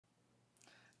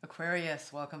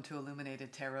Aquarius, welcome to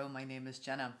Illuminated Tarot. My name is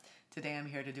Jenna. Today I'm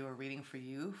here to do a reading for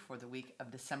you for the week of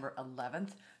December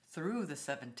 11th through the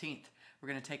 17th. We're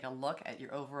going to take a look at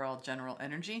your overall general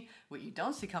energy, what you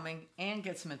don't see coming, and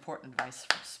get some important advice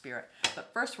from Spirit.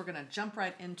 But first we're going to jump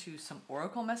right into some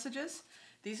oracle messages.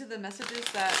 These are the messages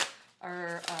that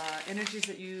are energies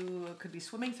that you could be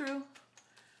swimming through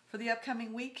for the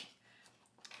upcoming week.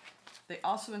 They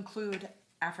also include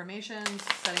affirmations,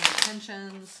 setting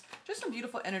intentions, just some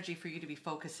beautiful energy for you to be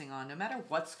focusing on no matter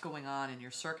what's going on in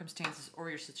your circumstances or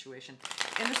your situation.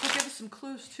 And this will give us some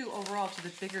clues too overall to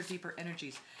the bigger, deeper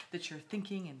energies that you're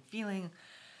thinking and feeling,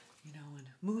 and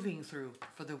moving through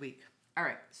for the week. All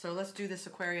right, so let's do this,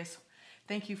 Aquarius.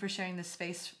 Thank you for sharing this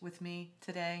space with me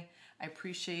today. I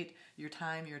appreciate your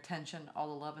time, your attention, all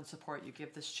the love and support you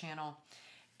give this channel.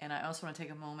 And I also want to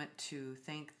take a moment to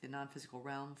thank the non-physical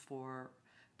realm for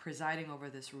presiding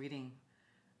over this reading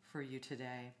for you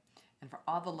today and for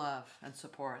all the love and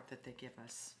support that they give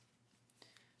us.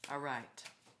 All right.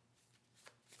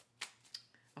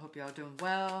 I hope you're all doing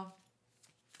well.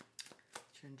 That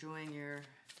you're enjoying your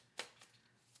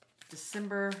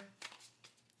December.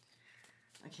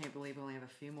 I can't believe we only have a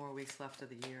few more weeks left of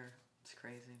the year. It's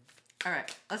crazy. All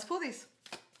right, let's pull these.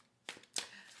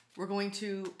 We're going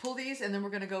to pull these and then we're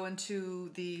going to go into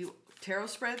the tarot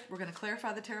spread. We're going to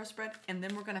clarify the tarot spread and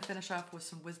then we're going to finish off with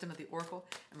some wisdom of the oracle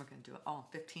and we're going to do it all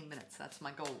in 15 minutes. That's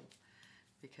my goal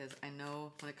because I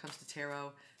know when it comes to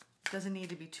tarot, it doesn't need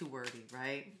to be too wordy,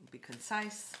 right? Be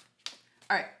concise.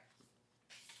 All right.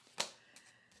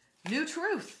 New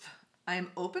truth. I am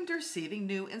open to receiving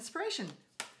new inspiration.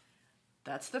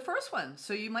 That's the first one.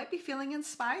 So you might be feeling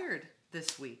inspired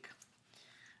this week.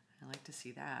 I like to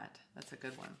see that. That's a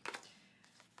good one.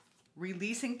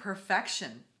 Releasing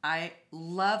perfection. I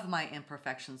love my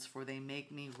imperfections for they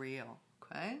make me real.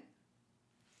 Okay?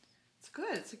 It's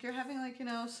good. It's like you're having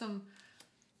some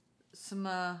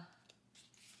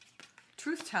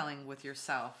truth-telling with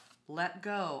yourself. Let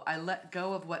go. I let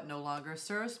go of what no longer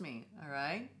serves me. All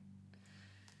right?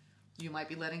 You might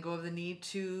be letting go of the need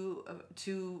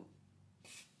to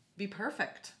be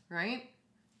perfect, right?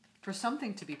 For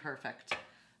something to be perfect.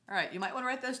 All right, you might want to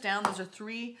write those down. Those are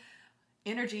 3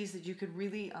 energies that you could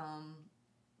really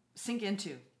sink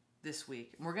into this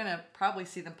week. And we're going to probably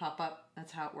see them pop up.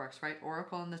 That's how it works, right?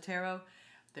 Oracle and the tarot,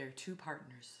 they're 2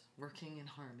 partners working in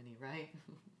harmony, right?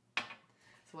 That's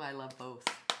why I love both.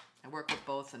 I work with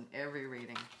both in every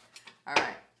reading. All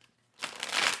right.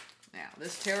 Now,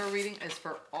 this tarot reading is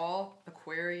for all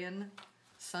Aquarian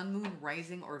Sun, Moon,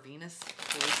 Rising, or Venus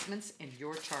placements in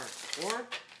your chart. Or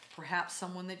perhaps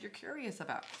someone that you're curious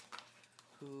about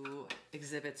who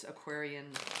exhibits Aquarian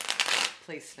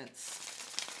placements.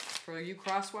 For you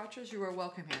cross watchers, you are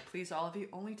welcome here. Please, all of you,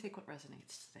 only take what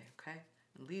resonates today, okay?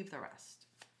 And leave the rest.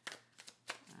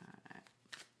 All right.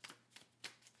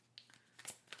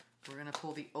 We're going to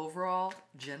pull the overall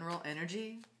general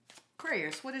energy.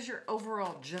 Aquarius, what is your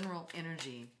overall general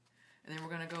energy? And then we're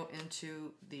going to go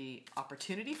into the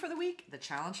opportunity for the week, the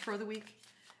challenge for the week,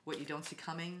 what you don't see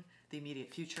coming, the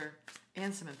immediate future,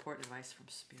 and some important advice from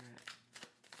Spirit.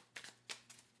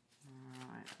 All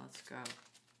right, let's go.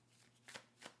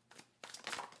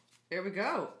 There we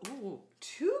go. Ooh,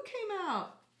 2 came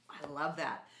out. I love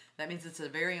that. That means it's a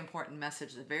very important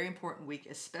message, a very important week,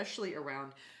 especially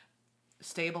around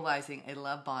stabilizing a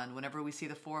love bond. Whenever we see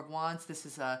the 4 of Wands, this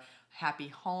is a happy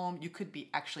home. You could be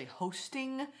actually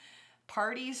hosting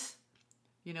parties,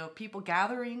 people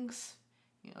gatherings.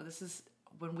 This is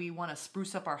when we want to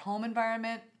spruce up our home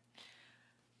environment.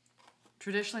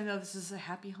 Traditionally, though, this is a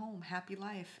happy home, happy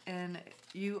life, and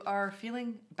you are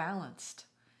feeling balanced.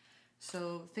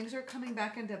 So things are coming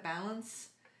back into balance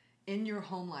in your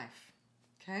home life,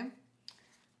 okay?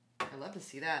 I love to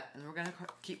see that, and we're going to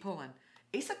keep pulling.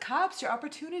 Ace of Cups, your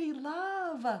opportunity,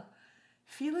 love.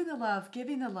 Feeling the love,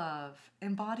 giving the love,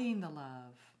 embodying the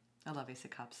love. I love Ace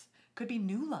of Cups. Could be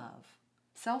new love,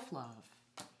 self-love.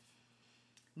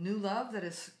 New love that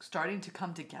is starting to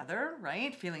come together,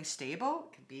 right? Feeling stable.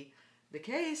 It could be the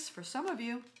case for some of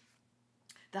you.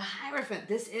 The Hierophant.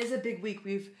 This is a big week.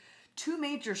 We've 2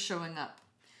 majors showing up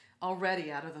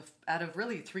already out of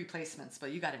really 3 placements,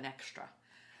 but you got an extra.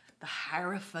 The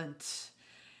Hierophant.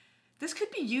 This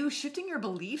could be you shifting your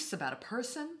beliefs about a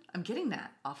person. I'm getting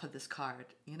that off of this card,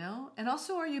 And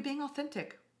also, are you being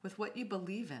authentic with what you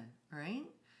believe in, right?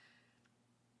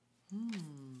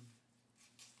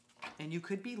 And you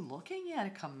could be looking at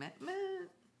a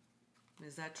commitment.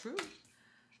 Is that true?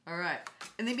 All right.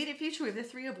 In the immediate future, we have the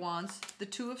 3 of Wands, the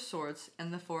 2 of Swords,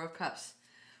 and the 4 of Cups.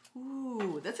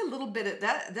 Ooh, that's a little bit of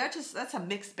that's a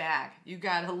mixed bag. You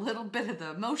got a little bit of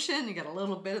the emotion, you got a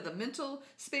little bit of the mental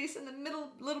space in the middle,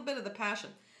 a little bit of the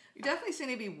passion. You definitely seem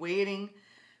to be waiting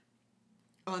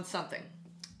on something.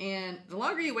 And the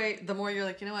longer you wait, the more you're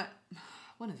like, you know what?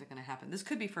 When is it going to happen? This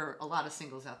could be for a lot of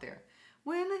singles out there.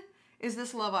 When is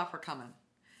this love offer coming?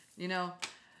 You know,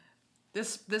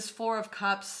 this Four of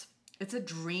Cups, it's a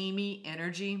dreamy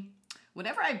energy.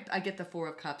 Whenever I get the Four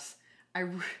of Cups, I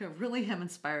really am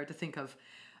inspired to think of,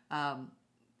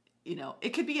 you know, it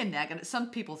could be a negative.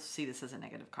 Some people see this as a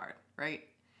negative card, right?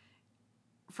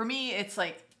 For me, it's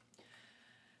like,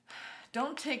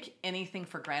 don't take anything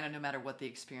for granted no matter what the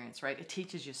experience, right? It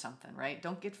teaches you something, right?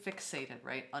 Don't get fixated,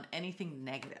 right, on anything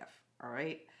negative, all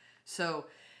right? So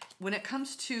when it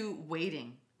comes to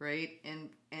waiting, right, and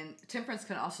temperance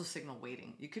can also signal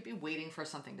waiting. You could be waiting for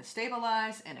something to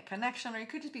stabilize in a connection, or you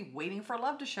could just be waiting for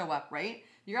love to show up, right?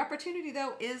 Your opportunity,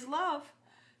 though, is love.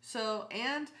 So,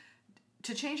 and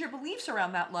to change your beliefs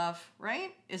around that love,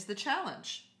 right, is the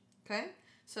challenge, okay?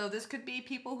 So this could be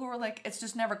people who are like, it's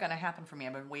just never going to happen for me.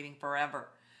 I've been waiting forever.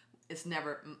 It's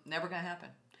never going to happen.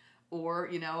 Or,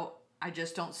 you know, I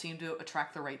just don't seem to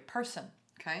attract the right person,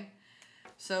 okay?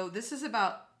 So this is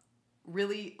about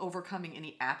really overcoming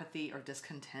any apathy or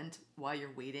discontent while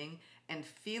you're waiting and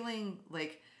feeling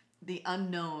like the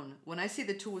unknown. When I see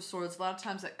the Two of Swords, a lot of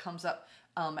times that comes up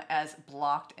as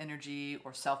blocked energy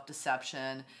or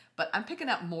self-deception. But I'm picking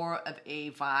up more of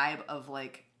a vibe of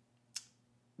like,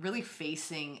 really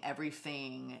facing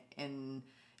everything in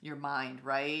your mind,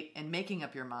 right? And making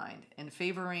up your mind and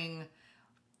favoring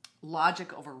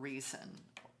logic over reason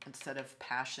instead of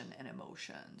passion and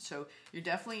emotion. So you're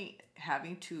definitely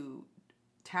having to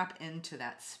tap into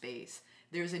that space.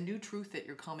 There's a new truth that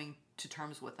you're coming to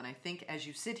terms with. And I think as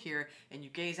you sit here and you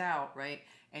gaze out, right?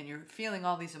 And you're feeling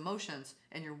all these emotions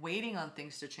and you're waiting on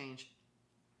things to change.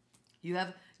 You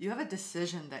have a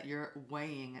decision that you're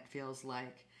weighing, it feels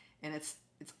like. And it's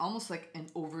almost like an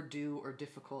overdue or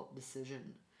difficult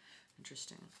decision.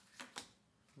 Interesting.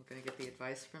 We're going to get the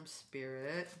advice from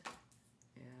Spirit.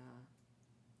 Yeah.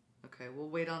 Okay, we'll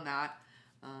wait on that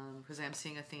because I'm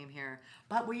seeing a theme here.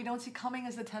 But what you don't see coming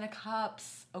is the Ten of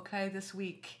Cups, okay, this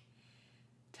week.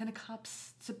 Ten of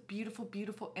Cups, it's a beautiful,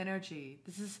 beautiful energy.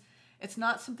 It's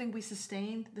not something we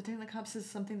sustain. The Ten of Cups is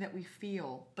something that we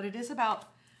feel. But it is about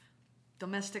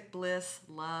domestic bliss,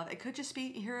 love. It could just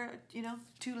be here, you know,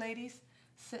 two ladies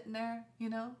sitting there, you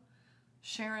know,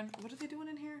 sharing. What are they doing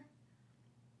in here?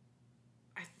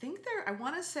 I think I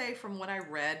want to say from what I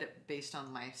read based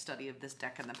on my study of this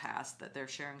deck in the past that they're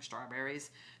sharing strawberries.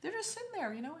 They're just sitting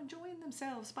there, you know, enjoying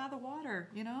themselves by the water,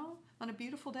 you know, on a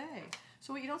beautiful day.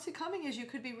 So what you don't see coming is you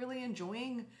could be really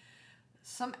enjoying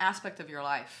some aspect of your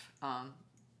life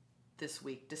this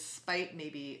week, despite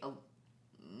maybe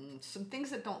some things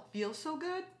that don't feel so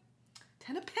good.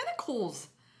 Ten of Pentacles.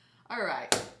 All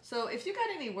right, so if you got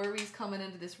any worries coming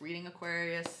into this reading,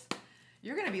 Aquarius,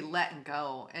 you're going to be letting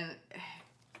go and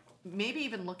maybe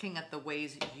even looking at the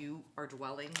ways you are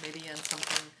dwelling maybe in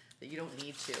something that you don't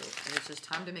need to. And it's just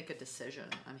time to make a decision,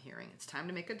 I'm hearing. It's time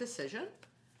to make a decision.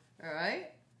 All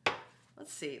right,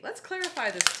 let's see. Let's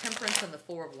clarify this Temperance and the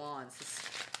Four of Wands. This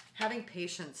having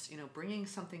patience, you know, bringing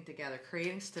something together,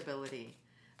 creating stability.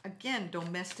 Again,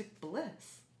 domestic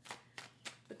bliss.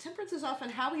 But Temperance is often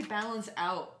how we balance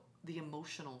out the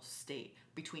emotional state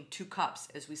between two cups,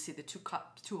 as we see the two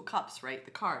of cups, right? The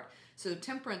card. So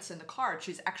Temperance in the card,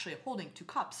 she's actually holding two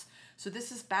cups. So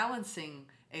this is balancing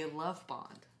a love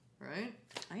bond, right?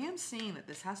 I am seeing that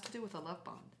this has to do with a love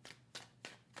bond.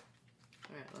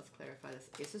 All right, let's clarify this.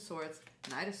 Ace of Swords,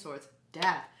 Knight of Swords,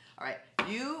 Death. All right,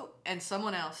 you and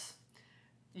someone else,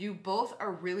 you both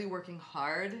are really working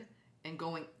hard and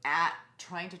going at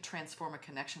trying to transform a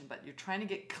connection, but you're trying to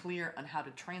get clear on how to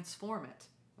transform it.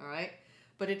 All right,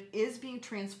 but it is being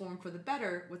transformed for the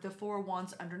better with the Four of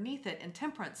Wands underneath it and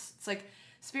Temperance. It's like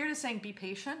Spirit is saying, be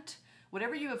patient.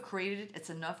 Whatever you have created,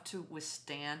 it's enough to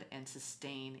withstand and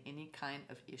sustain any kind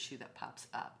of issue that pops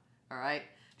up. All right,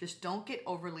 just don't get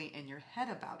overly in your head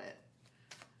about it.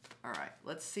 All right,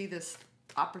 let's see this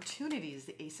opportunity is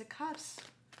the Ace of Cups,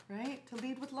 right? To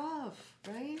lead with love,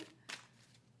 right?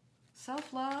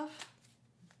 Self-love.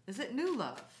 Is it new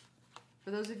love? For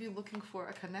those of you looking for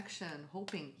a connection,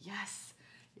 hoping, yes.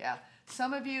 Yeah.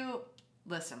 Some of you,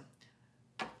 listen,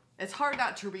 it's hard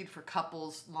not to read for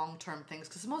couples, long-term things,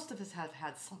 because most of us have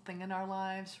had something in our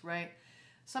lives, right?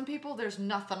 Some people, there's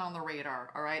nothing on the radar,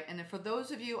 all right? And for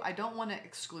those of you, I don't want to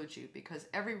exclude you because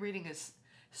every reading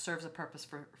serves a purpose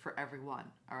for everyone,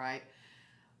 all right?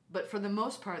 But for the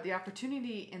most part, the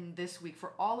opportunity in this week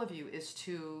for all of you is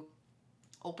to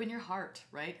Open your heart,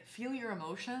 right? Feel your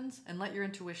emotions and let your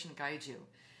intuition guide you.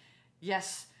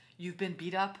 Yes, you've been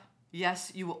beat up.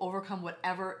 Yes, you will overcome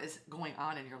whatever is going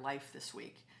on in your life this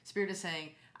week. Spirit is saying,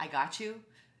 I got you.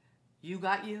 You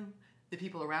got you. The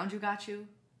people around you got you.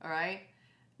 All right?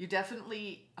 You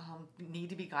definitely need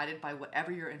to be guided by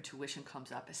whatever your intuition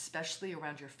comes up, especially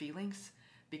around your feelings,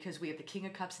 because we have the King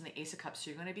of Cups and the Ace of Cups. So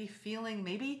you're going to be feeling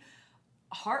maybe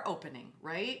heart opening,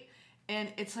 right?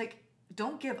 And it's like,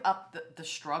 don't give up the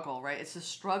struggle, right? It's a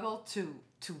struggle to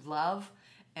love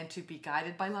and to be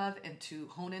guided by love and to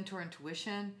hone into our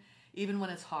intuition, even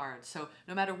when it's hard. So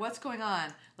no matter what's going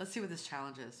on, let's see what this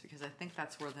challenge is, because I think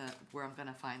that's where I'm going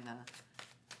to find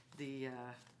the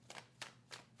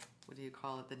what do you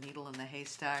call it? The needle in the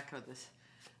haystack, or this.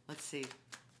 Let's see.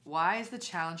 Why is the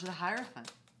challenge the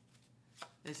Hierophant?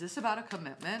 Is this about a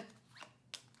commitment?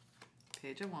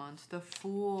 Page of Wands, the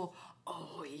Fool.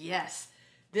 Oh, yes.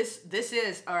 This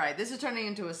is, all right, this is turning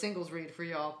into a singles read for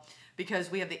y'all,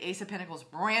 because we have the Ace of Pentacles,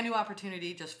 brand new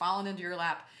opportunity, just falling into your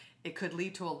lap. It could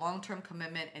lead to a long-term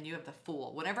commitment, and you have the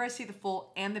Fool. Whenever I see the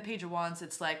Fool and the Page of Wands,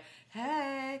 it's like,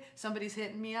 hey, somebody's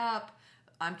hitting me up.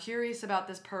 I'm curious about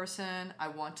this person. I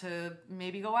want to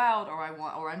maybe go out,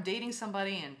 or I'm dating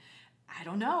somebody, and I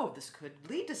don't know. This could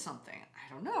lead to something.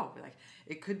 I don't know. Like,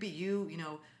 it could be you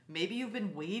know, maybe you've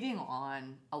been waiting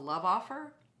on a love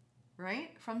offer,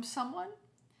 right, from someone.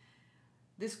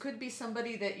 This could be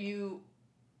somebody that you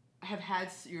have had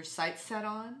your sights set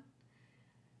on.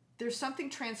 There's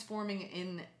something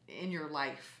transforming in your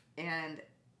life, and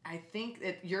I think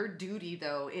that your duty,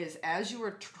 though, is as you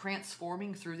are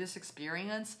transforming through this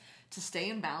experience, to stay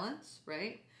in balance,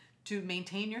 right? To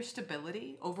maintain your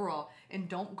stability overall, and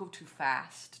don't go too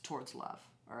fast towards love,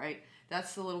 all right?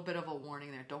 That's a little bit of a warning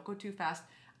there. Don't go too fast.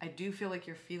 I do feel like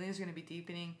your feelings are going to be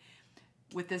deepening.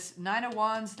 With this Nine of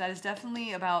Wands, that is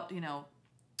definitely about, you know,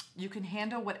 you can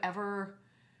handle whatever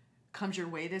comes your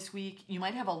way this week. You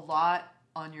might have a lot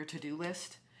on your to-do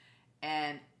list,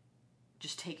 and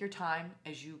just take your time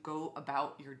as you go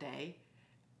about your day.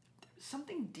 There's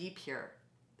something deep here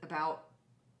about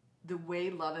the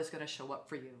way love is going to show up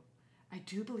for you. I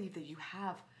do believe that you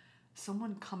have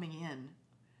someone coming in,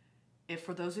 if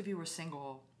for those of you who are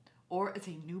single, or it's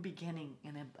a new beginning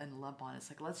in a love bond.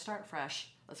 It's like, let's start fresh.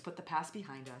 Let's put the past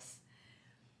behind us.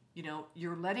 You know,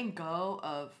 you're letting go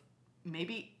of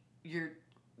maybe your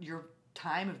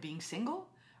time of being single,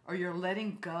 or you're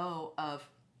letting go of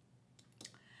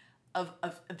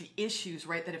the issues,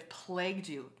 right, that have plagued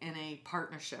you in a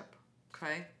partnership,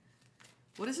 okay?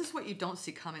 What is this, what you don't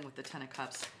see coming with the Ten of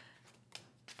Cups?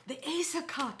 The Ace of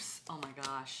Cups. Oh my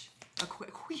gosh. A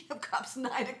Queen of Cups,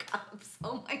 Nine of Cups.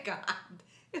 Oh my God.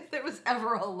 If there was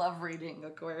ever a love reading,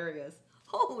 Aquarius.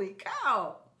 Holy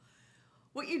cow.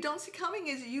 What you don't see coming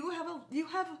is you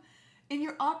have in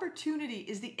your opportunity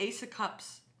is the Ace of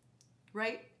Cups,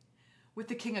 right? With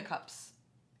the King of Cups.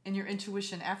 And your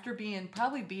intuition, after being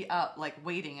probably beat up, like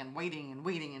waiting and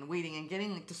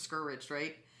getting like discouraged,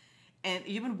 right? And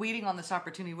you've been waiting on this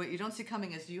opportunity. What you don't see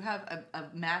coming is you have a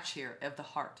match here of the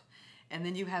heart. And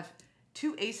then you have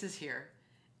two aces here,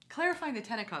 clarifying the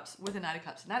Ten of Cups with the Nine of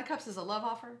Cups. Nine of Cups is a love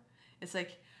offer. It's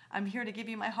like, I'm here to give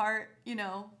you my heart, you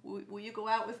know, will you go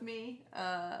out with me?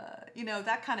 You know,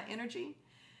 that kind of energy.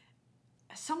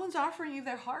 Someone's offering you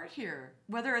their heart here,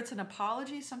 whether it's an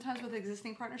apology, sometimes with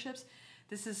existing partnerships.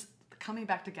 This is coming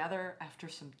back together after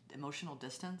some emotional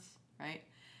distance, right?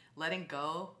 Letting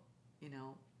go, you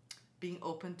know, being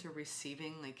open to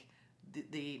receiving like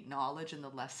the knowledge and the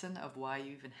lesson of why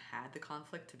you even had the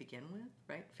conflict to begin with,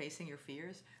 right? Facing your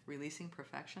fears, releasing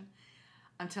perfection.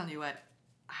 I'm telling you what,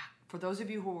 for those of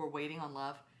you who are waiting on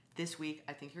love, this week,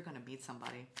 I think you're going to meet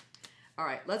somebody. All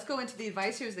right, let's go into the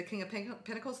advice. Here's the King of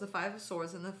Pentacles, the Five of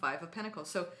Swords, and the Five of Pentacles.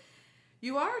 So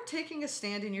you are taking a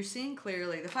stand and you're seeing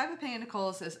clearly. The Five of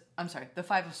Pentacles is, the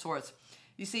Five of Swords.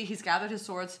 You see, he's gathered his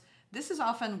swords. This is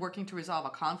often working to resolve a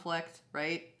conflict,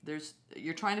 right?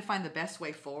 You're trying to find the best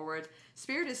way forward.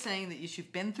 Spirit is saying that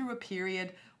you've been through a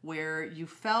period where you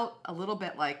felt a little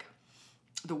bit like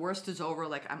the worst is over,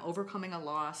 like I'm overcoming a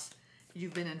loss.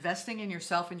 You've been investing in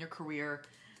yourself and your career.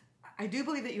 I do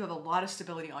believe that you have a lot of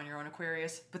stability on your own,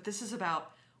 Aquarius, but this is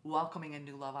about welcoming a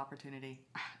new love opportunity.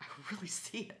 I really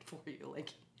see it for you. Like,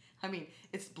 I mean,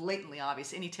 it's blatantly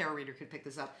obvious. Any tarot reader could pick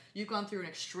this up. You've gone through an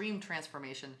extreme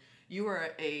transformation. You are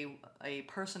a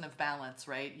person of balance,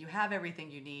 right? You have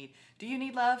everything you need. Do you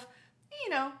need love?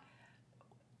 You know,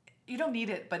 you don't need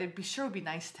it, but it'd sure be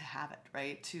nice to have it,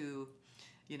 right? To,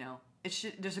 you know,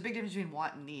 there's a big difference between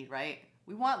want and need, right?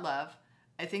 We want love.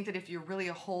 I think that if you're really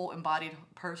a whole embodied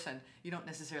person, you don't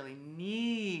necessarily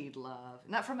need love.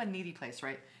 Not from a needy place,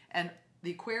 right? And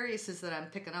the Aquariuses that I'm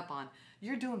picking up on,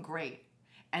 you're doing great.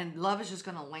 And love is just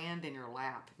going to land in your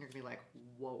lap. You're going to be like,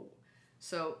 whoa.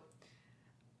 So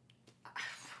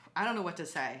I don't know what to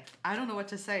say. I don't know what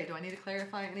to say. Do I need to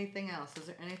clarify anything else? Is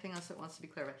there anything else that wants to be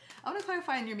clarified? I want to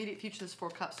clarify in your immediate future, this Four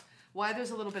Cups, why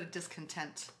there's a little bit of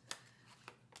discontent.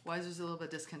 Why is there a little bit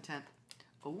of discontent?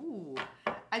 Ooh,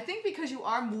 I think because you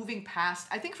are moving past,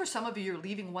 I think for some of you, you're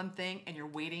leaving one thing and you're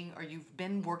waiting, or you've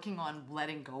been working on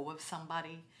letting go of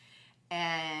somebody.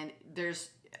 And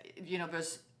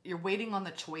you're waiting on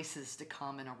the choices to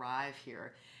come and arrive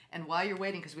here. And while you're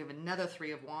waiting, because we have another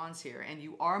Three of Wands here, and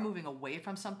you are moving away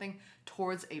from something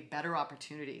towards a better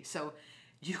opportunity. So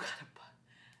you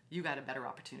got a better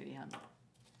opportunity, hon.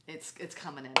 It's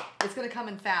coming in. It's going to come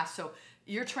in fast. So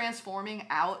you're transforming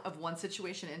out of one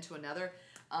situation into another.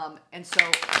 And so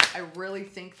I really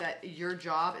think that your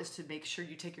job is to make sure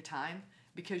you take your time,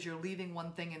 because you're leaving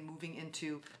one thing and moving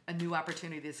into a new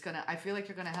opportunity that's gonna, I feel like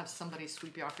you're gonna have somebody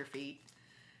sweep you off your feet,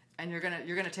 and you're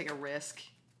gonna take a risk,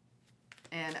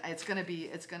 and it's gonna be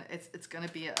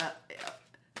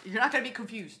you're not gonna be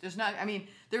confused.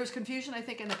 There was confusion, I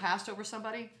think, in the past over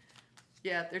somebody.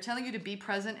 Yeah, they're telling you to be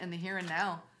present in the here and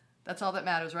now. That's all that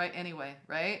matters, right? Anyway,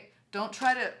 right? Don't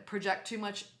try to project too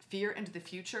much fear into the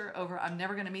future over, I'm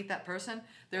never gonna meet that person.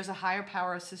 There's a higher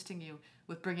power assisting you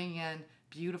with bringing in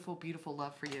beautiful, beautiful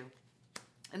love for you.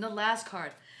 And the last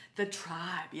card, the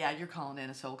Tribe. Yeah, you're calling in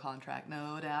a soul contract.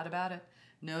 No doubt about it.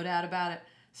 No doubt about it.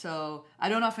 So I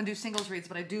don't often do singles reads,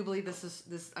 but I do believe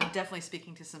I'm definitely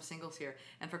speaking to some singles here.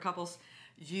 And for couples,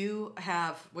 you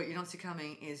have, what you don't see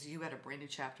coming is you had a brand new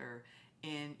chapter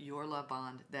in your love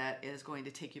bond that is going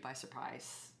to take you by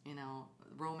surprise. You know,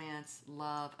 romance,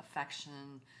 love,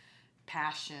 affection,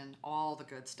 passion, all the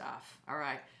good stuff. All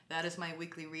right. That is my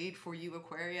weekly read for you,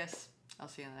 Aquarius. I'll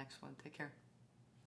see you in the next one. Take care.